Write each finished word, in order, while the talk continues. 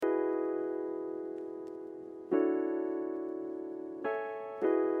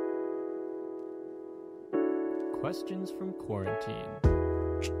Questions from Quarantine.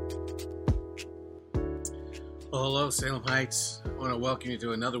 Well, hello, Salem Heights. I want to welcome you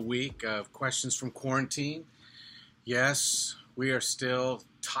to another week of Questions from Quarantine. Yes, we are still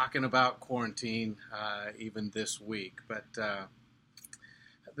talking about quarantine even this week, but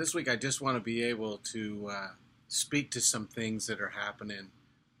this week I just want to be able to speak to some things that are happening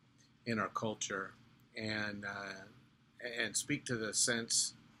in our culture and speak to the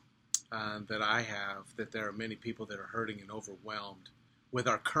sense that I have that there are many people that are hurting and overwhelmed with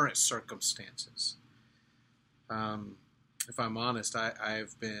our current circumstances. If I'm honest,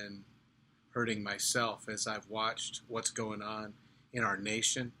 I've been hurting myself as I've watched what's going on in our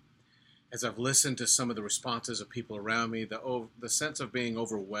nation, as I've listened to some of the responses of people around me, the sense of being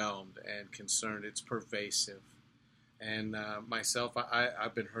overwhelmed and concerned, it's pervasive. And myself,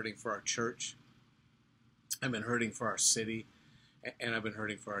 I've been hurting for our church, I've been hurting for our city, and I've been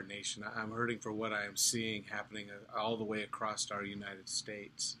hurting for our nation. I'm hurting for what I am seeing happening all the way across our United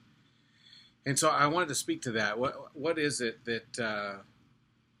States. And so I wanted to speak to that. What is it that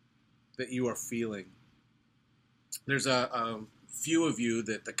that you are feeling? There's a few of you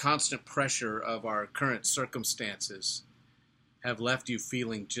that the constant pressure of our current circumstances have left you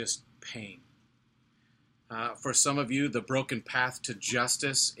feeling just pain. For some of you, the broken path to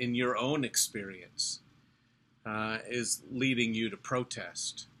justice in your own experience is leading you to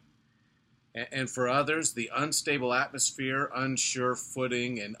protest. And for others, the unstable atmosphere, unsure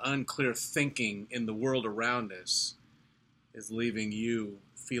footing, and unclear thinking in the world around us is leaving you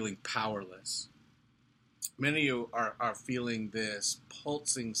feeling powerless. Many of you are feeling this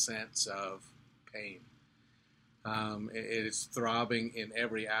pulsing sense of pain. It is throbbing in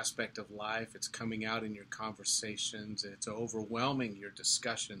every aspect of life. It's coming out in your conversations. It's overwhelming your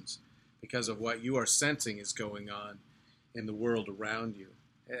discussions because of what you are sensing is going on in the world around you.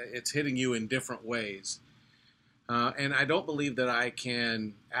 It's hitting you in different ways. And I don't believe that I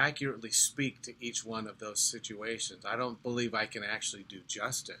can accurately speak to each one of those situations. I don't believe I can actually do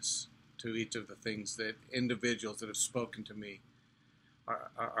justice to each of the things that individuals that have spoken to me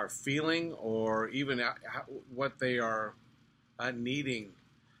are feeling, or even what they are needing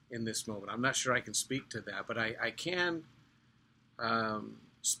in this moment. I'm not sure I can speak to that, but I can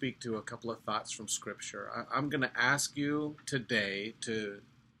speak to a couple of thoughts from Scripture. I'm going to ask you today to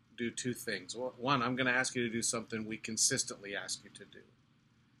do two things. One, I'm going to ask you to do something we consistently ask you to do,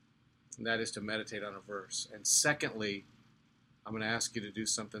 and that is to meditate on a verse. And secondly, I'm going to ask you to do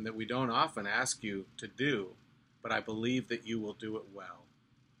something that we don't often ask you to do, but I believe that you will do it well.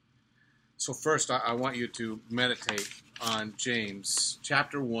 So first, I want you to meditate on James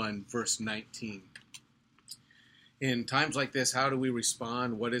chapter 1, verse 19. In times like this, how do we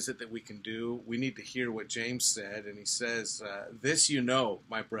respond? What is it that we can do? We need to hear what James said, and he says, "This you know,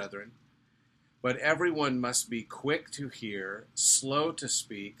 my brethren, but everyone must be quick to hear, slow to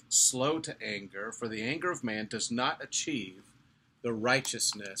speak, slow to anger, for the anger of man does not achieve the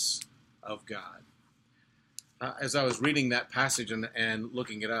righteousness of God." As I was reading that passage and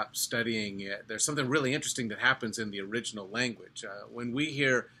looking it up, studying it, there's something really interesting that happens in the original language. When we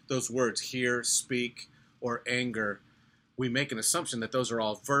hear those words, hear, speak, or anger, we make an assumption that those are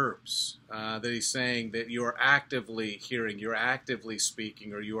all verbs, that he's saying that you are actively hearing, you're actively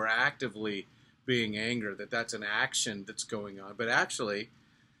speaking, or you are actively being angry, that's an action that's going on. But actually,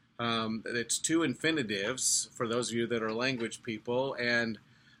 it's two infinitives, for those of you that are language people, and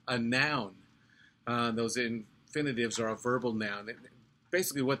a noun. Those infinitives are a verbal noun.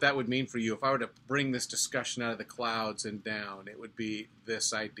 Basically, what that would mean for you, if I were to bring this discussion out of the clouds and down, it would be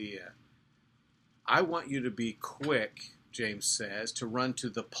this idea. I want you to be quick, James says, to run to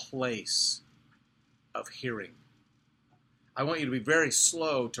the place of hearing. I want you to be very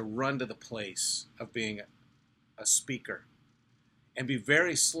slow to run to the place of being a speaker, and be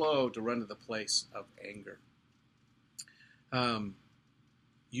very slow to run to the place of anger.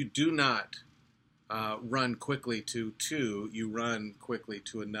 You do not run quickly to two, you run quickly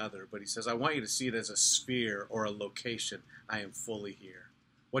to another. But he says, I want you to see it as a sphere or a location. I am fully here.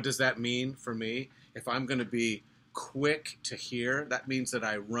 What does that mean for me? If I'm going to be quick to hear, that means that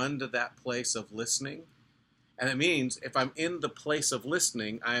I run to that place of listening. And it means if I'm in the place of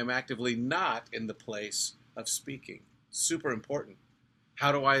listening, I am actively not in the place of speaking. Super important.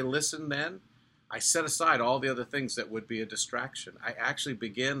 How do I listen then? I set aside all the other things that would be a distraction. I actually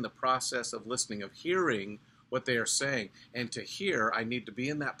begin the process of listening, of hearing what they are saying. And to hear, I need to be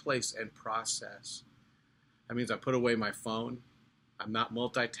in that place and process. That means I put away my phone. I'm not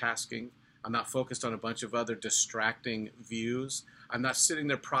multitasking. I'm not focused on a bunch of other distracting views. I'm not sitting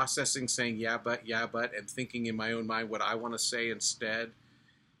there processing, saying, yeah, but, and thinking in my own mind what I want to say instead.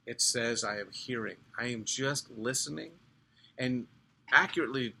 It says I am hearing. I am just listening. And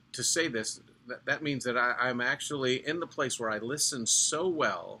accurately to say this, that means that I'm actually in the place where I listen so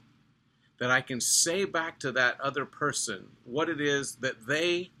well that I can say back to that other person what it is that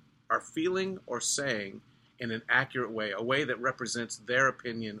they are feeling or saying in an accurate way, a way that represents their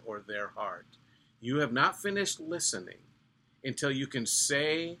opinion or their heart. You have not finished listening until you can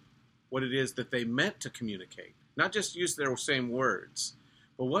say what it is that they meant to communicate. Not just use their same words,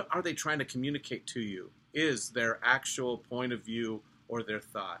 but what are they trying to communicate to you? Is their actual point of view or their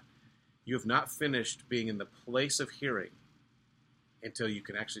thought? You have not finished being in the place of hearing until you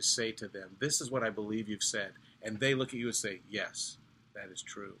can actually say to them, this is what I believe you've said. And they look at you and say, yes, that is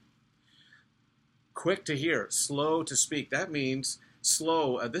true. Quick to hear, slow to speak. That means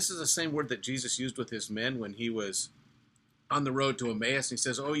slow. This is the same word that Jesus used with his men when he was on the road to Emmaus. He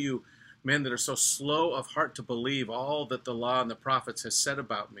says, oh, you men that are so slow of heart to believe all that the law and the prophets has said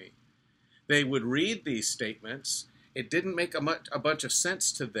about me. They would read these statements. It didn't make a bunch of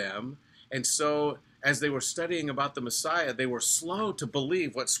sense to them. And so as they were studying about the Messiah, they were slow to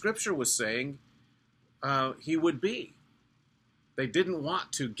believe what Scripture was saying he would be. They didn't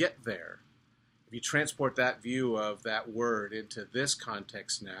want to get there. If you transport that view of that word into this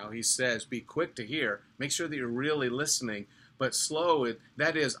context now, he says, be quick to hear. Make sure that you're really listening, but slow.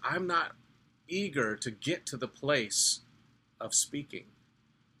 That is, I'm not eager to get to the place of speaking.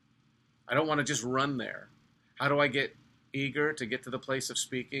 I don't want to just run there. How do I get eager to get to the place of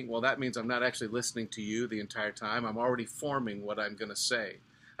speaking? Well, that means I'm not actually listening to you the entire time. I'm already forming what I'm going to say.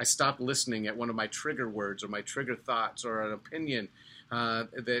 I stopped listening at one of my trigger words or my trigger thoughts or an opinion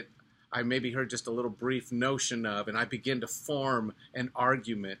that I maybe heard just a little brief notion of, and I begin to form an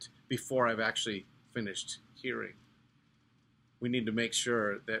argument before I've actually finished hearing. We need to make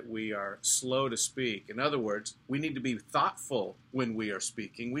sure that we are slow to speak. In other words, we need to be thoughtful when we are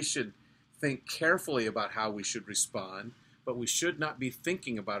speaking. We should think carefully about how we should respond, but we should not be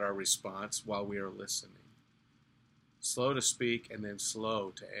thinking about our response while we are listening. Slow to speak and then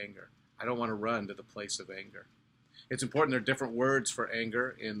slow to anger. I don't want to run to the place of anger. It's important there are different words for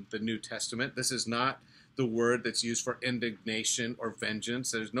anger in the New Testament. This is not the word that's used for indignation or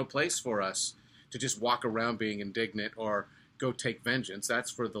vengeance. There's no place for us to just walk around being indignant or go take vengeance.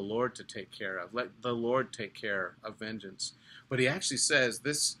 That's for the Lord to take care of. Let the Lord take care of vengeance. But he actually says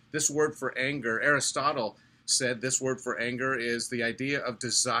this word for anger, Aristotle said this word for anger is the idea of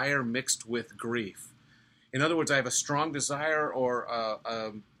desire mixed with grief. In other words, I have a strong desire or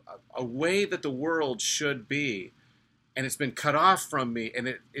a way that the world should be, and it's been cut off from me,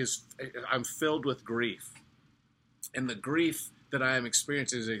 and I'm filled with grief. And the grief that I am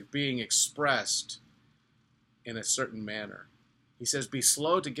experiencing is being expressed in a certain manner. He says, be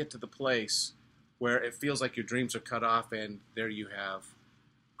slow to get to the place where it feels like your dreams are cut off and there you have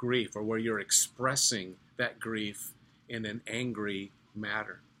grief, or where you're expressing that grief in an angry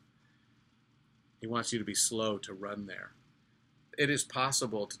manner. He wants you to be slow to run there. It is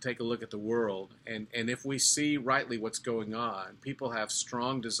possible to take a look at the world, and if we see rightly what's going on, people have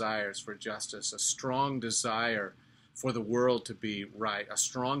strong desires for justice, a strong desire for the world to be right, a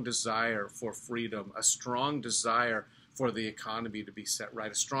strong desire for freedom, a strong desire for the economy to be set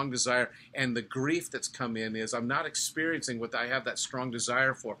right, a strong desire. And the grief that's come in is I'm not experiencing what I have that strong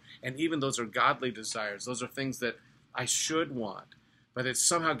desire for. And even those are godly desires. Those are things that I should want. But it's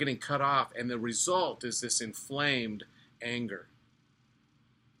somehow getting cut off. And the result is this inflamed anger.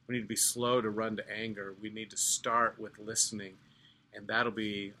 We need to be slow to run to anger. We need to start with listening. And that'll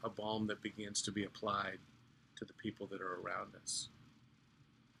be a balm that begins to be applied to the people that are around us.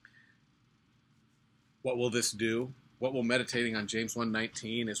 What will this do? What will meditating on James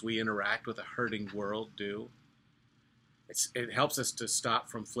 1:19 as we interact with a hurting world do? It helps us to stop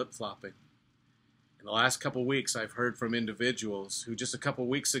from flip-flopping. In the last couple weeks, I've heard from individuals who just a couple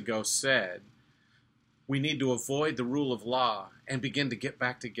weeks ago said, we need to avoid the rule of law and begin to get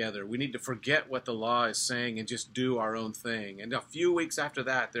back together. We need to forget what the law is saying and just do our own thing. And a few weeks after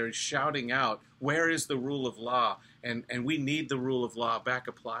that, they're shouting out, where is the rule of law? And we need the rule of law back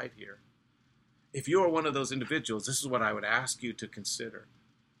applied here. If you are one of those individuals, this is what I would ask you to consider.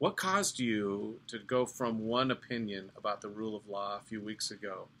 What caused you to go from one opinion about the rule of law a few weeks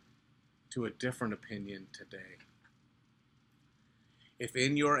ago to a different opinion today? If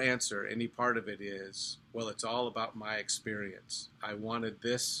in your answer, any part of it is, well, it's all about my experience. I wanted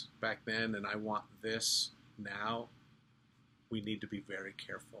this back then and I want this now, we need to be very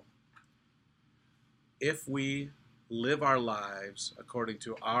careful. If we live our lives according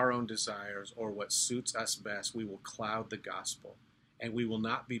to our own desires or what suits us best, we will cloud the gospel, and we will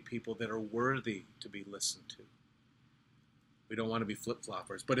not be people that are worthy to be listened to. We don't want to be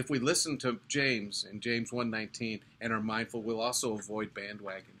flip-floppers. But if we listen to James in James 1:19 and are mindful, we'll also avoid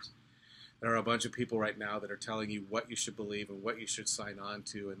bandwagons. There are a bunch of people right now that are telling you what you should believe and what you should sign on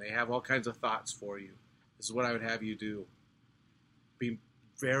to, and they have all kinds of thoughts for you. This is what I would have you do. Be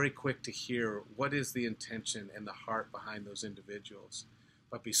very quick to hear what is the intention and the heart behind those individuals,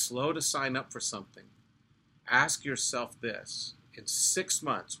 but be slow to sign up for something. Ask yourself this: in 6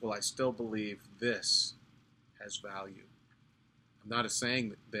 months, will I still believe this has value? I'm not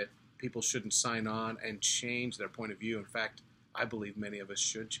saying that people shouldn't sign on and change their point of view. In fact, I believe many of us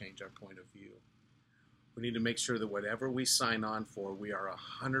should change our point of view. We need to make sure that whatever we sign on for, we are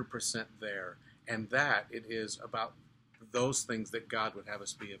 100% there, and that it is about those things that God would have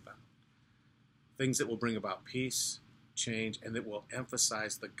us be about. Things that will bring about peace, change, and that will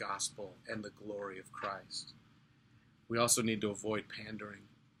emphasize the gospel and the glory of Christ. We also need to avoid pandering.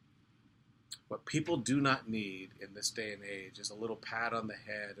 What people do not need in this day and age is a little pat on the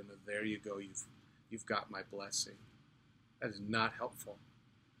head and a, there you go, you've got my blessing. That is not helpful.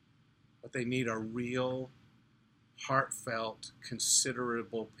 What they need are real, heartfelt,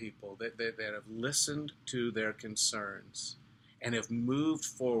 considerable people that have listened to their concerns and have moved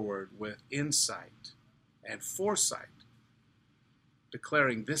forward with insight and foresight,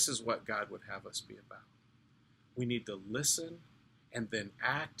 declaring this is what God would have us be about. We need to listen and then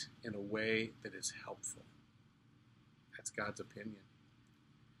act in a way that is helpful. That's God's opinion.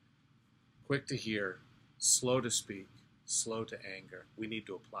 Quick to hear, slow to speak, slow to anger. We need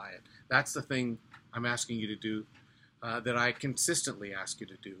to apply it. That's the thing I'm asking you to do, that I consistently ask you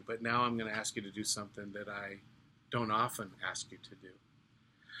to do. But now I'm going to ask you to do something that I don't often ask you to do.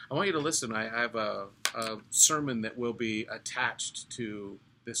 I want you to listen. I have a sermon that will be attached to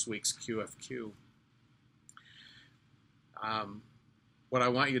this week's QFQ. What I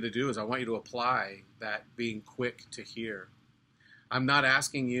want you to do is I want you to apply that being quick to hear. I'm not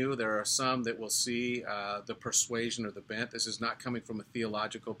asking you. There are some that will see the persuasion or the bent. This is not coming from a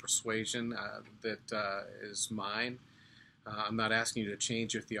theological persuasion that is mine. I'm not asking you to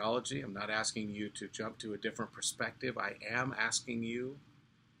change your theology. I'm not asking you to jump to a different perspective. I am asking you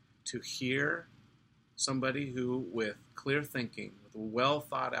to hear somebody who, with clear thinking, with well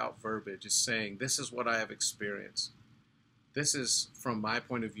thought out verbiage, is saying, this is what I have experienced. This is, from my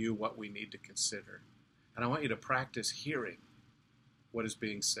point of view, what we need to consider. And I want you to practice hearing what is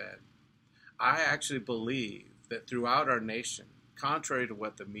being said. I actually believe that throughout our nation, contrary to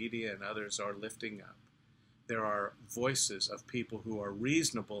what the media and others are lifting up, there are voices of people who are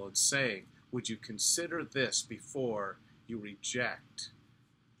reasonable in saying, would you consider this before you reject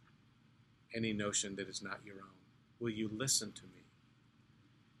any notion that is not your own? Will you listen to me?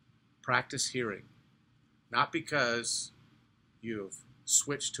 Practice hearing, not because you've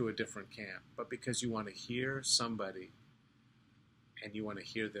switched to a different camp, but because you want to hear somebody and you want to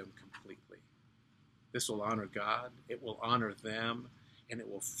hear them completely. This will honor God, it will honor them, and it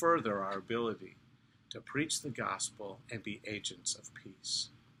will further our ability to preach the gospel and be agents of peace.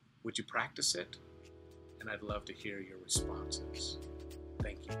 Would you practice it? And I'd love to hear your responses.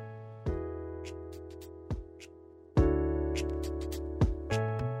 Thank you.